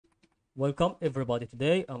Welcome everybody.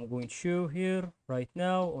 Today I'm going to show here right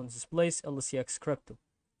now on this place LCX crypto.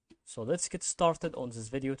 So let's get started on this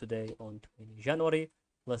video today on 20 January.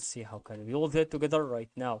 Let's see how can we all get together right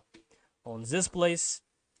now on this place.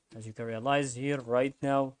 As you can realize here right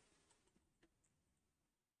now,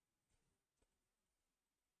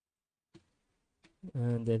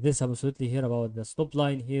 and this absolutely here about the stop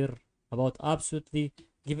line here, about absolutely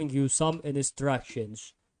giving you some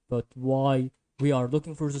instructions but why we are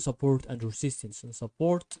looking for the support and resistance, and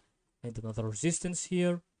support and another resistance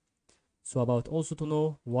here. So about also to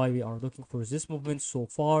know why we are looking for this movement so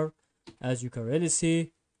far, as you can really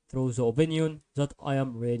see through the opinion that I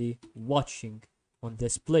am really watching on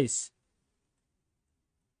this place.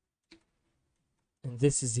 And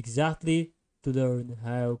this is exactly to learn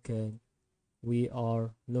how can we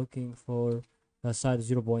are looking for the side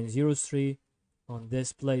 0.03 on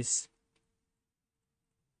this place.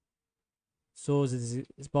 So this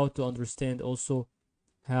is about to understand also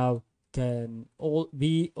how can all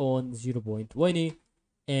be on 0.20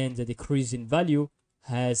 and the decrease in value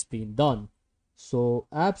has been done. So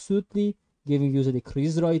absolutely giving you the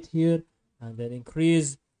decrease right here, and then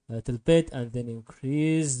increase a little bit, and then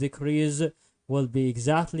increase, decrease will be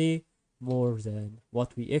exactly more than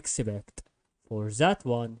what we expect for that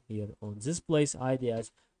one here on this place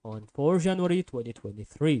ideas on 4 January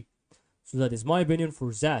 2023. So that is my opinion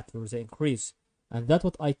for that, for the increase, and that's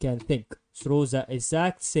what I can think through the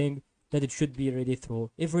exact thing that it should be ready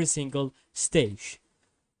through every single stage.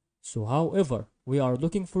 So however, we are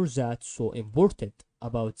looking for that so important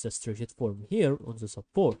about the stretched form here on the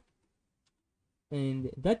support,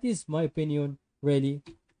 and that is my opinion really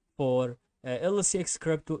for LCX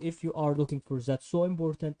crypto. If you are looking for that so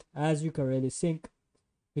important, as you can really think,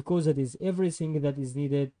 because that is everything that is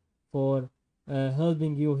needed for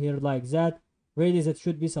helping you here like that. Really that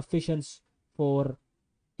should be sufficient for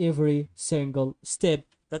every single step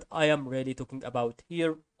that I am really talking about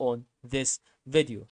here on this video.